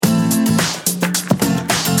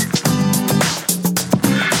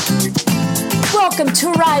Welcome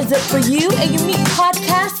to Rise Up For You, a unique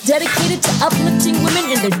podcast dedicated to uplifting women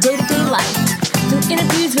in their day-to-day life. Through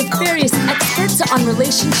interviews with various experts on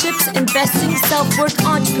relationships, investing, self-worth,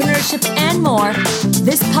 entrepreneurship, and more,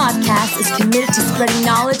 this podcast is committed to spreading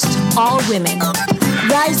knowledge to all women.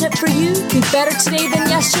 Rise up for you, be better today than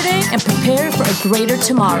yesterday, and prepare for a greater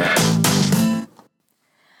tomorrow.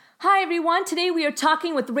 Hi everyone, today we are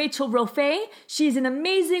talking with Rachel Rofe. She's an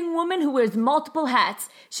amazing woman who wears multiple hats.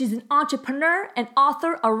 She's an entrepreneur, an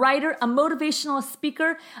author, a writer, a motivational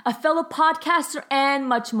speaker, a fellow podcaster, and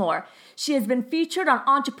much more. She has been featured on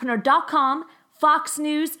Entrepreneur.com, Fox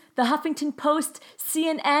News, The Huffington Post,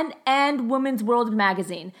 CNN, and Women's World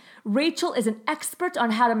magazine. Rachel is an expert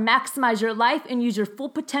on how to maximize your life and use your full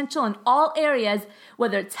potential in all areas,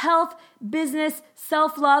 whether it's health, business,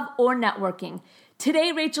 self-love, or networking.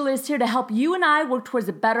 Today, Rachel is here to help you and I work towards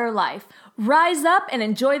a better life. Rise up and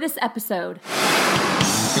enjoy this episode.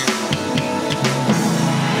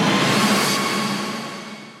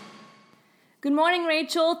 Good morning,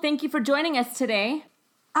 Rachel. Thank you for joining us today.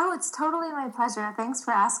 Oh, it's totally my pleasure. Thanks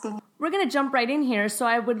for asking. We're going to jump right in here, so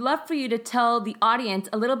I would love for you to tell the audience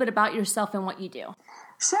a little bit about yourself and what you do.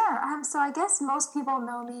 Sure. So I guess most people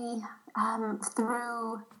know me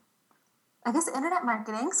through internet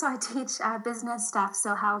marketing. So I teach business stuff.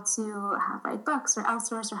 So how to write books or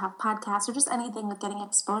outsource or have podcasts or just anything with getting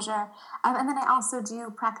exposure. And then I also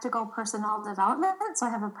do practical personal development. So I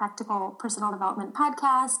have a practical personal development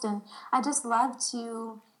podcast. And I just love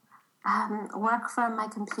to work from my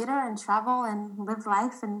computer and travel and live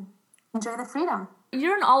life and enjoy the freedom.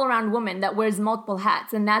 You're an all-around woman that wears multiple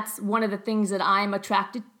hats. And that's one of the things that I'm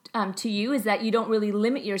attracted to you, is that you don't really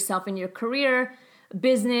limit yourself in your career,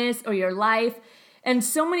 business, or your life. And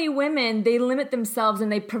so many women, they limit themselves and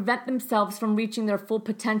they prevent themselves from reaching their full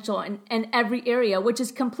potential in every area, which is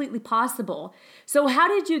completely possible. So how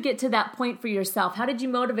did you get to that point for yourself? How did you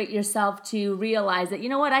motivate yourself to realize that, you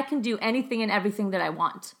know what, I can do anything and everything that I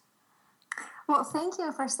want? Well, thank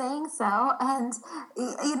you for saying so. And,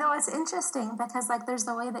 it's interesting because, there's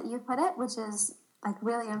the way that you put it, which is,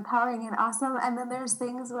 really empowering and awesome. And then there's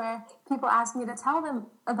things where people ask me to tell them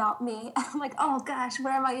about me. And I'm like, oh, gosh,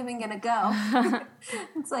 where am I even going to go?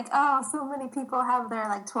 It's so many people have their,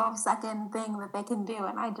 12-second thing that they can do,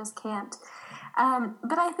 and I just can't.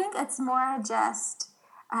 But I think it's more just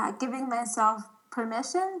giving myself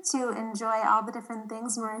permission to enjoy all the different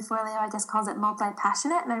things. Marie Forleo, I guess, calls it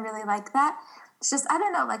multi-passionate, and I really like that. It's just, I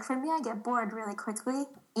don't know, for me, I get bored really quickly,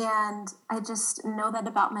 and I just know that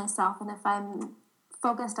about myself, and if I'm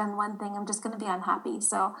focused on one thing, I'm just going to be unhappy.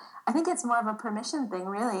 So I think it's more of a permission thing,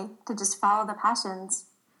 really, to just follow the passions.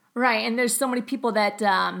 Right, and there's so many people that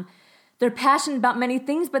they're passionate about many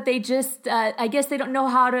things, but they just, I guess they don't know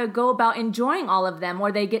how to go about enjoying all of them,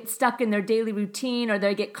 or they get stuck in their daily routine, or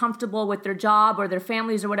they get comfortable with their job or their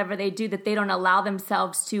families or whatever they do, that they don't allow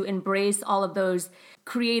themselves to embrace all of those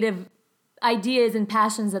creative ideas and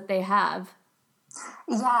passions that they have.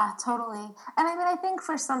 Yeah, totally. And I think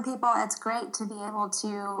for some people, it's great to be able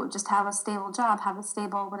to just have a stable job, have a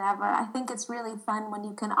stable whatever. I think it's really fun when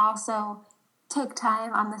you can also take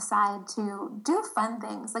time on the side to do fun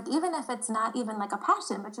things, even if it's not even a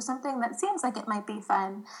passion, but just something that seems like it might be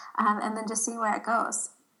fun, and then just see where it goes.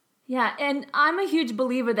 Yeah, and I'm a huge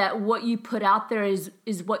believer that what you put out there is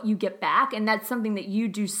what you get back, and that's something that you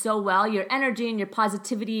do so well. Your energy and your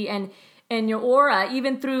positivity and your aura,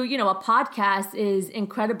 even through, a podcast, is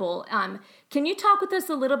incredible. Can you talk with us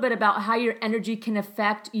a little bit about how your energy can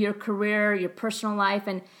affect your career, your personal life,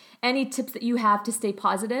 and any tips that you have to stay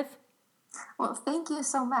positive? Well, thank you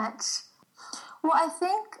so much. Well, I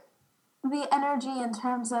think the energy in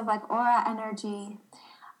terms of aura energy,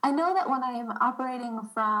 I know that when I am operating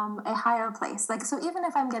from a higher place, so even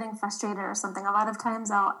if I'm getting frustrated or something, a lot of times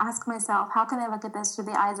I'll ask myself, how can I look at this through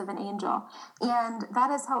the eyes of an angel? And that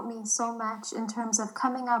has helped me so much in terms of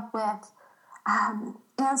coming up with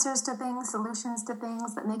answers to things, solutions to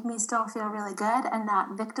things that make me still feel really good and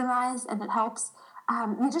not victimized. And it helps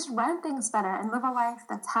me just run things better and live a life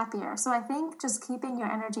that's happier. So I think just keeping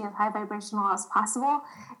your energy as high vibrational as possible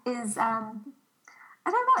is I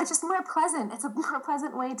don't know, it's just more pleasant. It's a more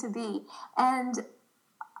pleasant way to be. And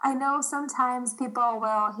I know sometimes people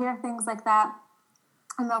will hear things like that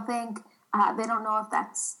and they'll think they don't know if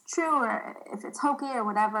that's true or if it's hokey or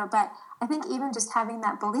whatever. But I think even just having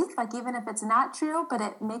that belief, even if it's not true, but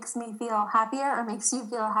it makes me feel happier or makes you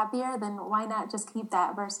feel happier, then why not just keep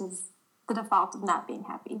that versus the default of not being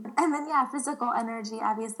happy. And then physical energy,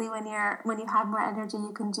 obviously when you have more energy,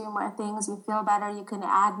 you can do more things, you feel better, you can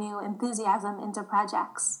add new enthusiasm into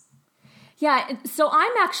projects. Yeah, so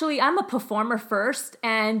I'm a performer first,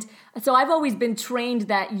 and so I've always been trained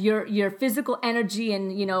that your physical energy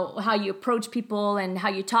and how you approach people and how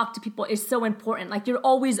you talk to people is so important. Like you're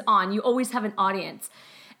always on, you always have an audience,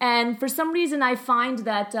 and for some reason I find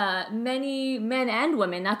that many men and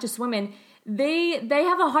women, not just women, they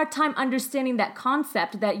have a hard time understanding that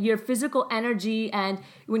concept that your physical energy and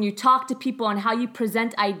when you talk to people and how you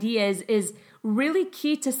present ideas is really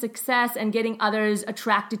key to success and getting others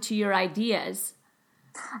attracted to your ideas.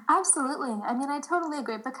 Absolutely. I mean, I totally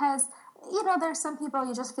agree because, there's some people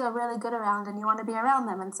you just feel really good around and you want to be around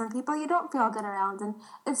them, and some people you don't feel good around. And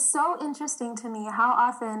it's so interesting to me how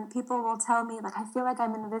often people will tell me, like, I feel like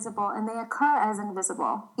I'm invisible, and they occur as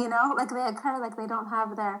invisible, like they occur like they don't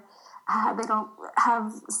have they don't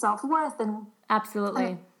have self-worth. And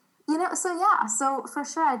absolutely. So for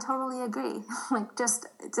sure, I totally agree. Like just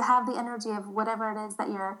to have the energy of whatever it is that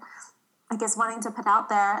you're, I guess, wanting to put out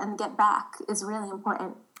there and get back is really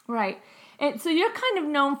important. Right. And so you're kind of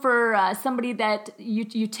known for somebody that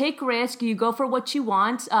you take risk, you go for what you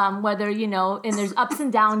want, whether, and there's ups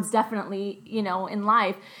and downs definitely, in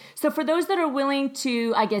life. So for those that are willing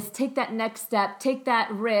to, I guess, take that next step, take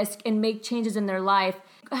that risk and make changes in their life,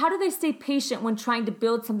 how do they stay patient when trying to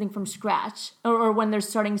build something from scratch or when they're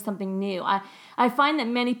starting something new? I find that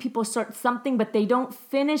many people start something, but they don't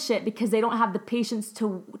finish it because they don't have the patience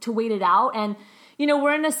to wait it out. And,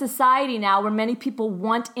 we're in a society now where many people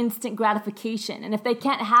want instant gratification. And if they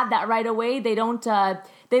can't have that right away, they don't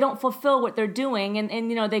fulfill what they're doing.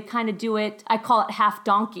 And they kind of do it, I call it half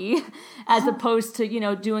donkey, as opposed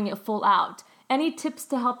to, doing it full out. Any tips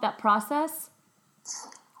to help that process?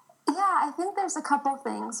 Yeah, I think there's a couple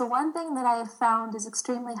things. So one thing that I have found is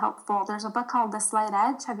extremely helpful. There's a book called The Slight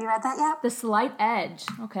Edge. Have you read that yet? The Slight Edge.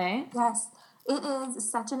 Okay. Yes. It is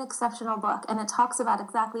such an exceptional book, and it talks about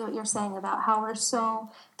exactly what you're saying about how we're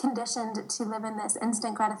so conditioned to live in this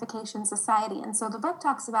instant gratification society. And so the book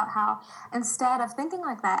talks about how instead of thinking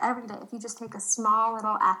like that every day, if you just take a small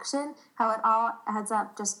little action, how it all adds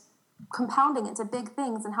up, just compounding into big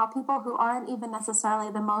things, and how people who aren't even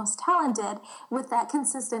necessarily the most talented with that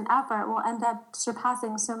consistent effort will end up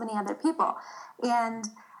surpassing so many other people. And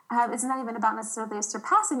it's not even about necessarily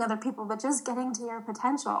surpassing other people, but just getting to your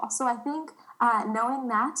potential. So I think knowing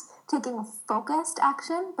that, taking focused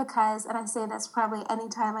action, because, and I say this probably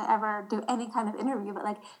anytime I ever do any kind of interview, but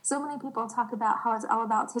like so many people talk about how it's all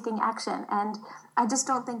about taking action. And I just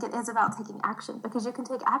don't think it is about taking action, because you can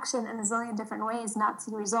take action in a zillion different ways, not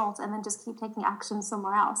see results, and then just keep taking action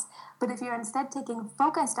somewhere else. But if you're instead taking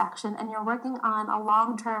focused action and you're working on a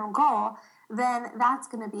long-term goal, then that's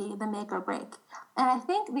going to be the make or break. And I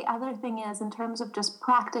think the other thing is, in terms of just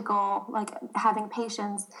practical, like having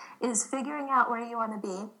patience, is figuring out where you want to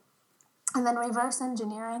be and then reverse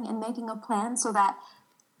engineering and making a plan so that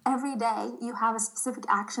every day you have a specific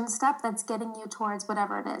action step that's getting you towards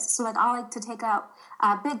whatever it is. So like I like to take out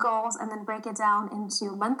big goals and then break it down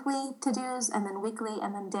into monthly to-dos and then weekly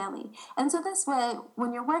and then daily. And so this way,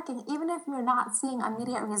 when you're working, even if you're not seeing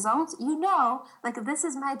immediate results, like this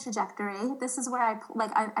is my trajectory. This is where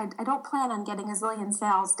I don't plan on getting a zillion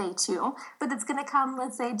sales day 2, but it's going to come,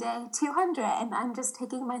 let's say, day 200, and I'm just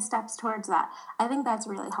taking my steps towards that. I think that's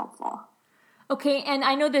really helpful. Okay, and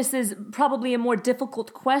I know this is probably a more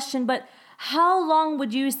difficult question, but how long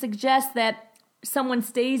would you suggest that someone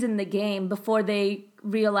stays in the game before they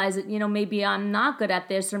realize that, maybe I'm not good at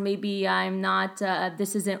this, or maybe I'm not,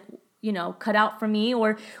 this isn't, cut out for me,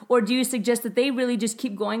 or do you suggest that they really just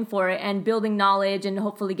keep going for it and building knowledge and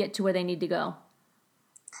hopefully get to where they need to go?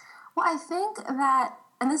 Well, I think that,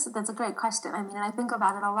 and that's a great question. I mean, I think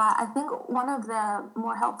about it a lot. I think one of the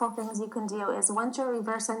more helpful things you can do is, once you're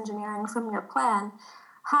reverse engineering from your plan,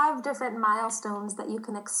 have different milestones that you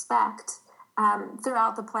can expect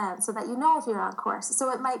throughout the plan so that you know if you're on course.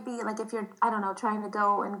 So it might be like if you're, trying to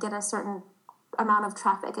go and get a certain amount of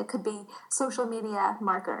traffic. It could be social media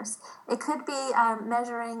markers. It could be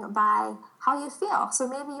measuring by how you feel. So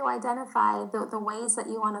maybe you identify the ways that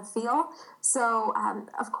you want to feel. So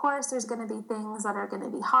of course, there's going to be things that are going to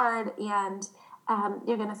be hard, and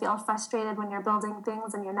you're going to feel frustrated when you're building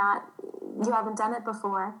things and you haven't done it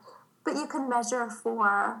before. But you can measure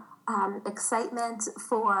for excitement,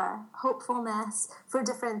 for hopefulness, for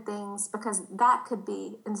different things, because that could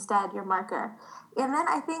be instead your marker. And then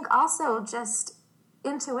I think also just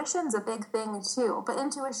intuition's a big thing too, but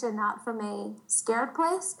intuition not from a scared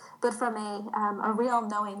place, but from a real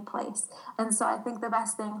knowing place. And so I think the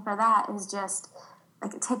best thing for that is just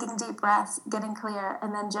like taking deep breaths, getting clear,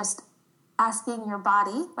 and then just asking your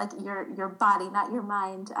body, like your body, not your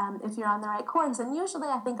mind, if you're on the right course. And usually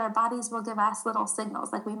I think our bodies will give us little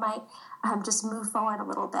signals, like we might just move forward a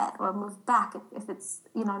little bit or move back if it's,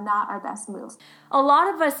 not our best move. A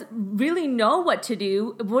lot of us really know what to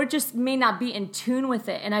do. We're just may not be in tune with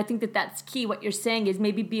it. And I think that that's key. What you're saying is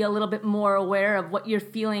maybe be a little bit more aware of what you're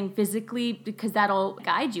feeling physically, because that'll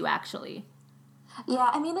guide you actually. Yeah,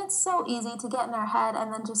 I mean, it's so easy to get in our head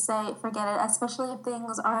and then just say, forget it, especially if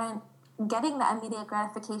things aren't getting the immediate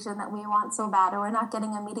gratification that we want so bad, or we're not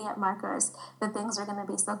getting immediate markers that things are going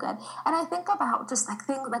to be so good. And I think about just like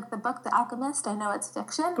things like the book The Alchemist. I know it's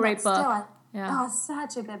fiction. Great book. Still, yeah. Oh,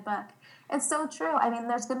 such a good book. It's so true. I mean,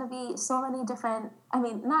 there's going to be so many different,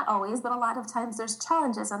 not always, but a lot of times there's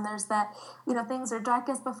challenges, and there's that, things are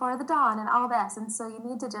darkest before the dawn and all this. And so you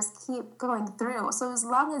need to just keep going through. So as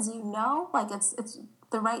long as you know, like it's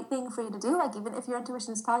the right thing for you to do, like even if your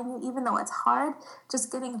intuition is telling you, even though it's hard,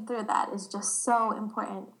 just getting through that is just so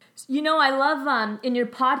important. I love in your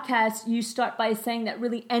podcast, you start by saying that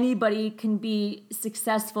really anybody can be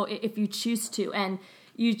successful if you choose to. And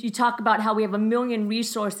you talk about how we have a million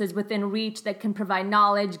resources within reach that can provide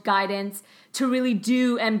knowledge, guidance to really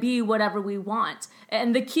do and be whatever we want.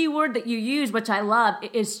 And the key word that you use, which I love,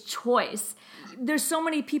 is choice. There's so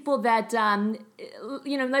many people that,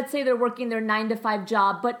 let's say they're working their 9-to-5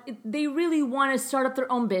 job, but they really want to start up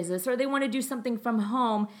their own business, or they want to do something from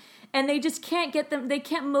home, and they just they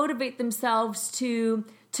can't motivate themselves to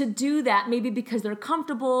do that, maybe because they're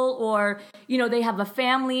comfortable, or, they have a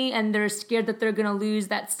family and they're scared that they're going to lose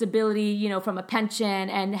that stability, from a pension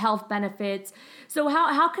and health benefits. So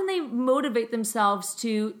how can they motivate themselves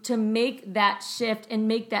to make that shift and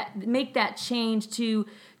make that change to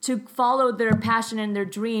follow their passion and their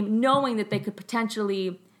dream, knowing that they could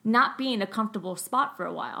potentially not be in a comfortable spot for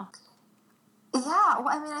a while? Yeah, well,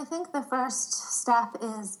 I think the first step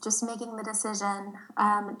is just making the decision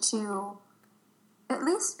to at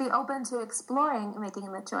least be open to exploring making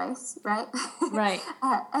the choice, right? Right.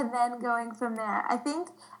 And then going from there. I think,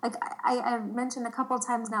 like I've mentioned a couple of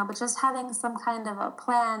times now, but just having some kind of a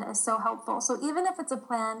plan is so helpful. So even if it's a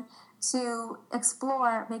plan to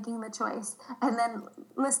explore making the choice and then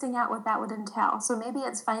listing out what that would entail. So maybe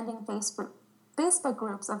it's finding Facebook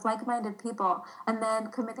groups of like-minded people and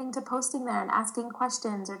then committing to posting there and asking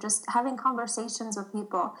questions, or just having conversations with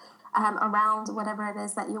people around whatever it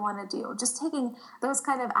is that you want to do. Just taking those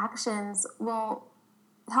kind of actions will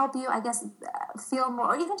help you, I guess, feel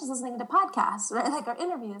more, or even just listening to podcasts, right? Like our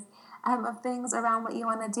interviews of things around what you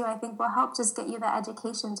want to do, I think will help just get you the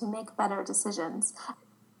education to make better decisions.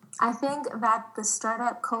 I think that the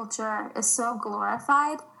startup culture is so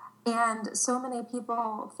glorified, and so many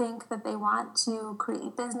people think that they want to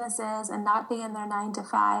create businesses and not be in their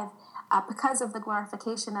 9-to-5 because of the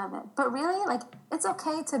glorification of it. But really, like, it's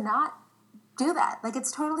okay to not do that. Like,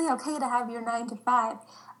 it's totally okay to have your 9-to-5.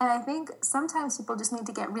 And I think sometimes people just need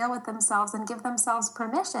to get real with themselves and give themselves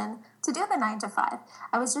permission to do the 9-to-5.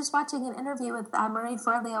 I was just watching an interview with Marie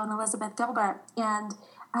Forleo and Elizabeth Gilbert, and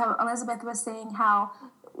Elizabeth was saying how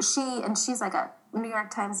she's like a New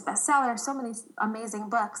York Times bestseller, so many amazing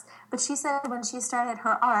books. But she said when she started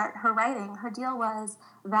her writing, her deal was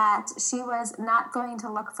that she was not going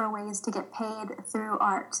to look for ways to get paid through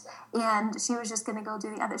art. And she was just going to go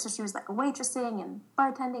do the other. So she was like waitressing and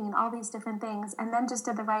bartending and all these different things, and then just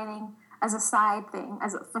did the writing as a side thing,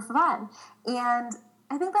 for fun. And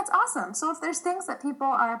I think that's awesome. So if there's things that people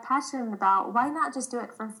are passionate about, why not just do it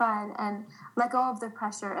for fun and let go of the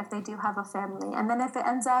pressure if they do have a family? And then if it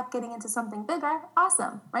ends up getting into something bigger,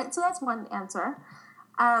 awesome, right? So that's one answer.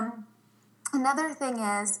 Another thing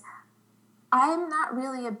is, I'm not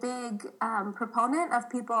really a big proponent of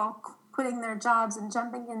people quitting their jobs and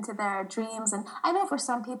jumping into their dreams. And I know for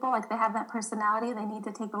some people, like, they have that personality, they need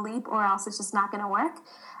to take a leap or else it's just not going to work.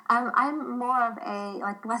 I'm more of a,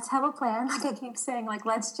 like, let's have a plan. Like I keep saying, like,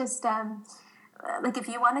 let's just, like, if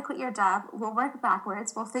you want to quit your job, we'll work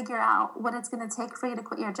backwards. We'll figure out what it's going to take for you to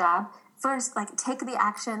quit your job. First, like, take the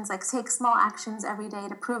actions, like, take small actions every day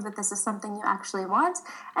to prove that this is something you actually want.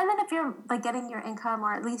 And then if you're, like, getting your income,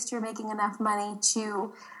 or at least you're making enough money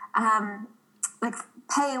to, like,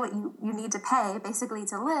 pay what you need to pay, basically,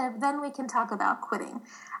 to live, then we can talk about quitting.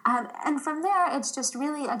 And from there, it's just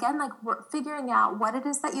really, again, like, figuring out what it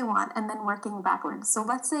is that you want and then working backwards. So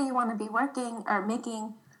let's say you want to be working or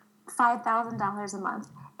making $5,000 a month,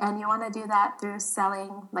 and you want to do that through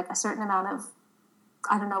selling, like, a certain amount of,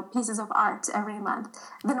 I don't know, pieces of art every month.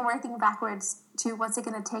 Then working backwards to what's it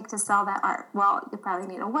going to take to sell that art? Well, you probably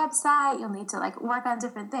need a website. You'll need to, like, work on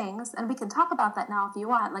different things. And we can talk about that now if you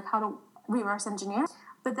want, like how to reverse engineer.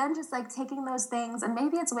 But then just like taking those things, and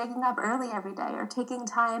maybe it's waking up early every day or taking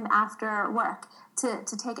time after work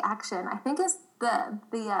to take action, I think is the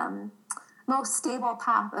most stable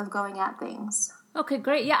path of going at things. Okay,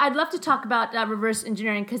 great. Yeah, I'd love to talk about reverse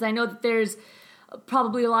engineering, because I know that there's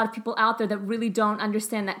probably a lot of people out there that really don't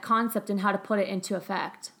understand that concept and how to put it into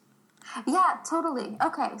effect. Yeah, totally.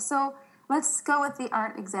 Okay, so let's go with the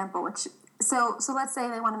art example. So let's say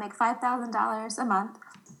they want to make $5,000 a month.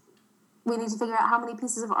 We need to figure out how many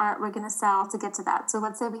pieces of art we're going to sell to get to that. So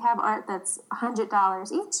let's say we have art that's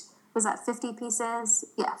 $100 each. Was that 50 pieces?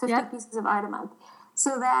 Yeah, 50 pieces of art a month.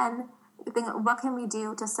 So then think, what can we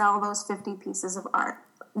do to sell those 50 pieces of art?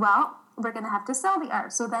 Well, we're going to have to sell the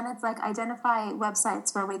art. So then it's like identify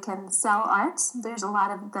websites where we can sell art. There's a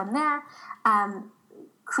lot of them there.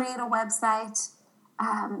 Create a website.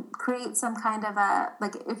 Create some kind of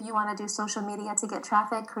like if you want to do social media to get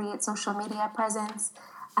traffic, create social media presence.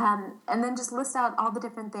 And then just list out all the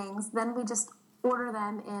different things. Then we just order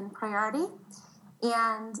them in priority.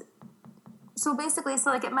 And so basically,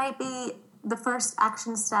 like it might be the first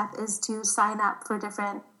action step is to sign up for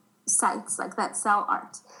different sites like that sell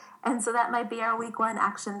art. And so that might be our week 1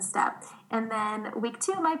 action step. And then week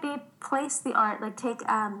 2 might be place the art, like take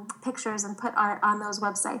pictures and put art on those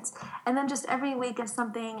websites. And then just every week is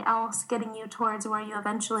something else getting you towards where you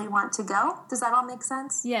eventually want to go. Does that all make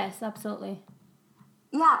sense? Yes, absolutely.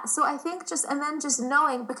 Yeah, so I think just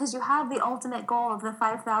knowing, because you have the ultimate goal of the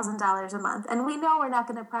 $5,000 a month, and we know we're not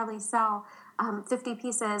going to probably sell 50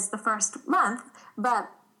 pieces the first month,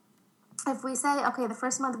 but if we say, okay, the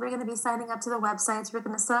first month we're going to be signing up to the websites, we're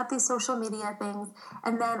going to set up these social media things,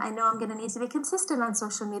 and then I know I'm going to need to be consistent on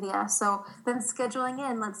social media, so then scheduling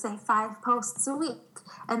in, let's say, 5 posts a week,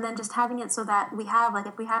 and then just having it so that we have, like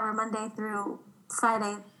if we have our Monday through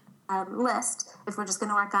Friday list, if we're just going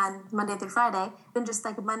to work on Monday through Friday, then just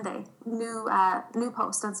like Monday, new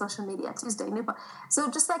post on social media, Tuesday, new post. So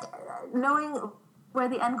just like knowing where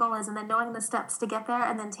the end goal is and then knowing the steps to get there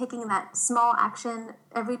and then taking that small action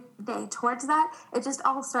every day towards that, it just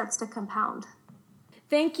all starts to compound.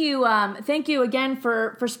 Thank you again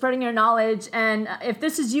for spreading your knowledge. And if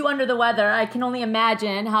this is you under the weather, I can only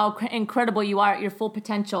imagine how incredible you are at your full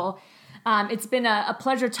potential. It's been a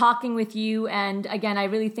pleasure talking with you. And again, I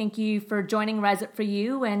really thank you for joining Rise Up For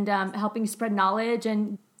You and helping spread knowledge.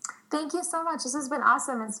 And thank you so much. This has been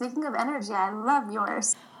awesome. And speaking of energy, I love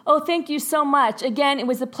yours. Oh, thank you so much. Again, it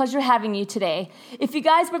was a pleasure having you today. If you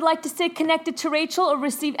guys would like to stay connected to Rachel or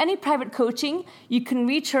receive any private coaching, you can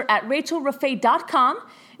reach her at rachelrafay.com.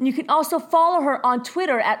 And you can also follow her on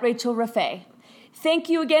Twitter at Rachel Rafay. Thank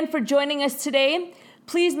you again for joining us today.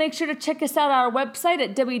 Please make sure to check us out on our website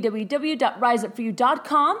at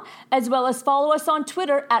www.riseupforyou.com, as well as follow us on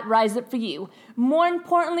Twitter at RiseUpForYou. More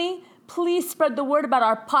importantly, please spread the word about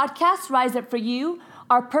our podcast, Rise Up For You.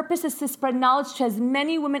 Our purpose is to spread knowledge to as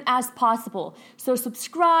many women as possible. So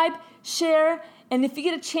subscribe, share, and if you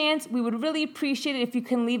get a chance, we would really appreciate it if you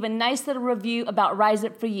can leave a nice little review about Rise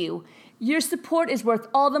Up For You. Your support is worth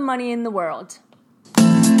all the money in the world.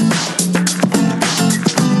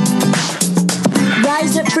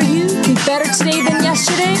 Rise up for you, be better today than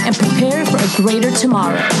yesterday, and prepare for a greater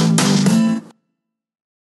tomorrow.